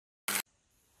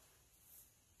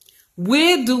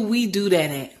Where do we do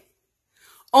that at?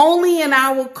 Only in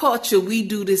our culture we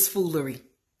do this foolery.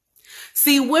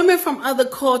 See, women from other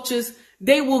cultures,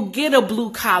 they will get a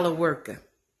blue collar worker.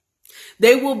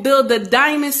 They will build a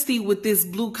dynasty with this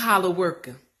blue collar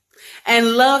worker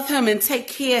and love him and take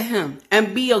care of him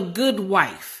and be a good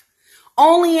wife.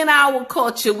 Only in our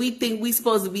culture we think we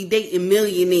supposed to be dating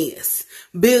millionaires,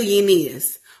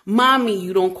 billionaires. Mommy,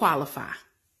 you don't qualify.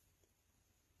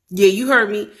 Yeah, you heard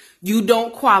me. You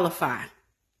don't qualify.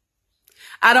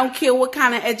 I don't care what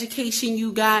kind of education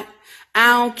you got.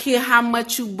 I don't care how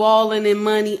much you balling in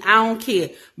money. I don't care.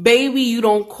 Baby, you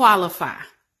don't qualify.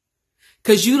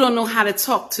 Because you don't know how to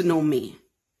talk to no man.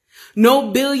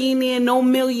 No billionaire, no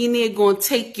millionaire gonna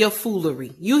take your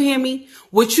foolery. You hear me?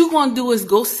 What you gonna do is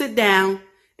go sit down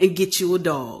and get you a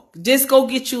dog. Just go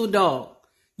get you a dog.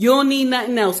 You don't need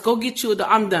nothing else. Go get you a dog.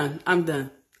 I'm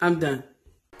done.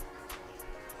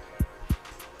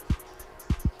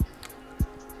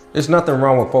 There's nothing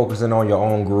wrong with focusing on your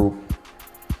own group,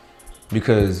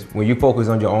 because when you focus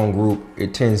on your own group,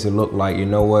 it tends to look like, you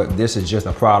know what, this is just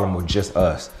a problem with just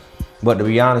us. But to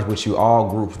be honest with you, all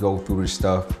groups go through this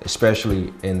stuff,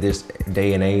 especially in this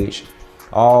day and age.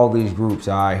 All these groups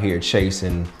are out here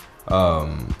chasing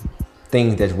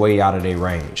things that's way out of their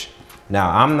range. Now,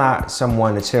 I'm not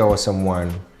someone to tell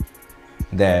someone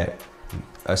that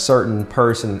a certain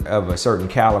person of a certain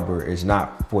caliber is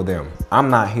not for them. I'm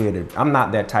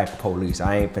not that type of police.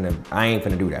 I ain't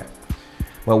finna do that.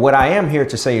 But what I am here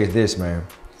to say is this, man.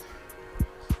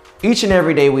 Each and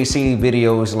every day we see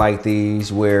videos like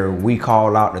these where we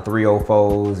call out the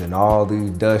 304s and all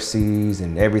these Dusties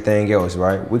and everything else,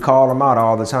 right? We call them out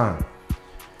all the time.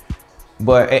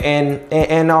 But,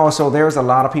 and also there's a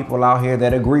lot of people out here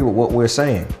that agree with what we're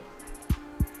saying.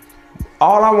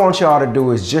 All I want y'all to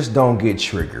do is just don't get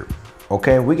triggered,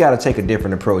 okay? We got to take a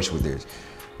different approach with this.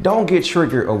 Don't get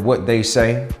triggered of what they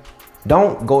say.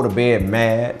 Don't go to bed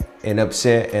mad and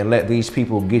upset and let these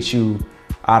people get you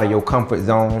out of your comfort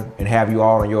zone and have you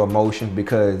all in your emotions,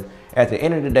 because at the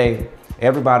end of the day,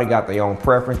 everybody got their own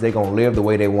preference. They're going to live the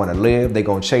way they want to live. They're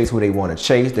going to chase who they want to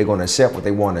chase. They're going to accept what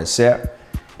they want to accept.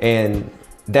 And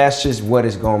that's just what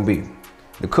it's going to be.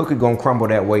 The cookie going to crumble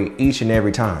that way each and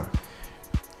every time.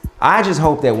 I just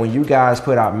hope that when you guys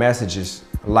put out messages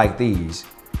like these,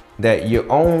 that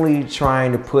you're only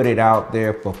trying to put it out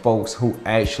there for folks who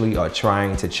actually are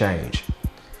trying to change.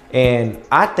 And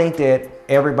I think that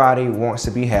everybody wants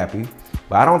to be happy,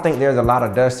 but I don't think there's a lot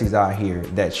of Dusties out here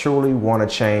that truly want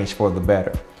to change for the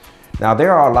better. Now,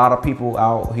 there are a lot of people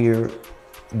out here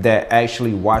that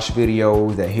actually watch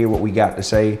videos, that hear what we got to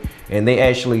say, and they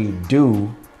actually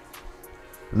do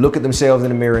look at themselves in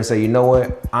the mirror and say, you know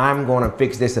what, I'm going to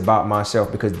fix this about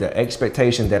myself, because the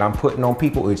expectation that I'm putting on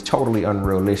people is totally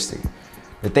unrealistic.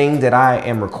 The thing that I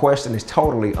am requesting is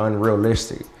totally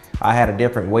unrealistic. I had a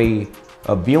different way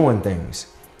of viewing things,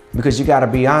 because you got to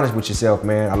be honest with yourself,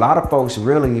 man. A lot of folks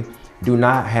really do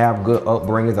not have good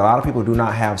upbringings. A lot of people do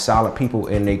not have solid people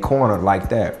in their corner like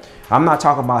that. I'm not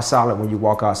talking about solid when you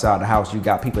walk outside the house, you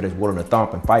got people that's willing to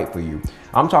thump and fight for you.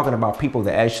 I'm talking about people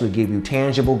that actually give you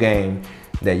tangible game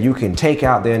that you can take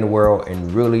out there in the world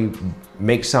and really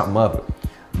make something of it.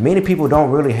 Many people don't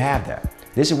really have that.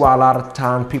 This is why a lot of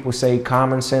times people say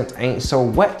common sense ain't so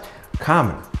what?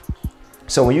 Common.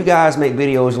 So when you guys make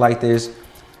videos like this,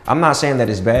 I'm not saying that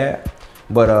it's bad,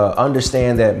 but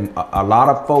understand that a lot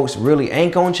of folks really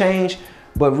ain't gonna change,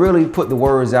 but really put the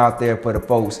words out there for the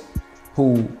folks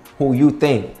who you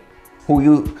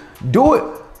do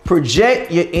it.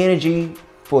 Project your energy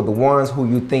for the ones who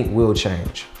you think will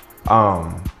change.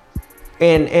 And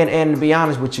to be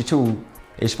honest with you too,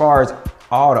 as far as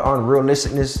all the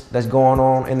unrealisticness that's going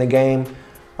on in the game,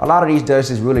 a lot of these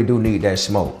Dusties really do need that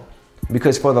smoke.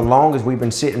 Because for the longest, we've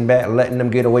been sitting back letting them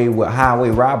get away with highway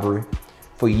robbery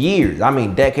for years. I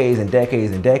mean, decades and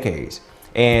decades and decades.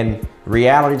 And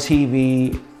reality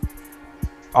TV,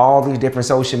 all these different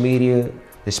social media,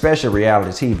 especially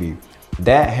reality TV,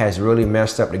 that has really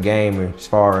messed up the game as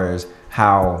far as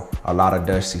how a lot of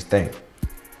Dusties think.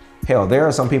 Hell, there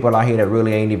are some people out here that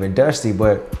really ain't even Dusty,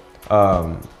 but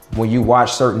when you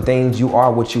watch certain things, you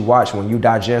are what you watch. When you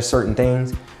digest certain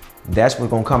things, that's what's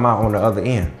gonna come out on the other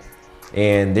end.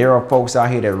 And there are folks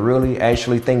out here that really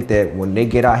actually think that when they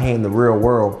get out here in the real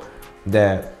world,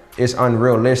 that it's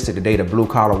unrealistic to date a blue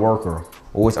collar worker,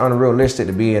 or it's unrealistic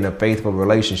to be in a faithful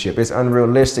relationship. It's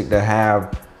unrealistic to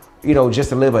have, you know, just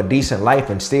to live a decent life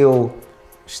and still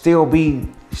be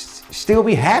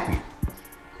happy.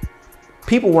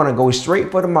 People want to go straight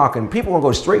for the mocking. People want to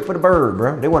go straight for the bird,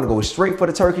 bro. They want to go straight for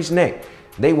the turkey's neck.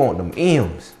 They want them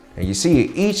M's. And you see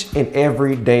it each and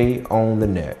every day on the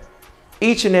net.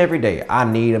 Each and every day, I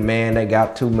need a man that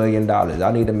got $2 million.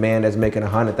 I need a man that's making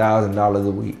 $100,000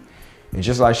 a week. And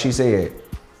just like she said,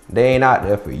 they ain't out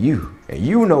there for you. And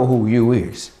you know who you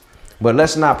is. But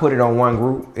let's not put it on one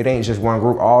group. It ain't just one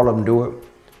group. All of them do it.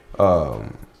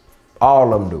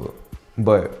 All of them do it.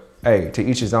 But hey, to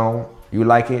each his own. You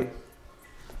like it?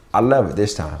 I love it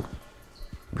this time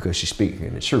because she's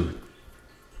speaking the truth.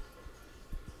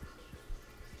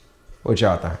 What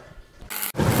y'all think?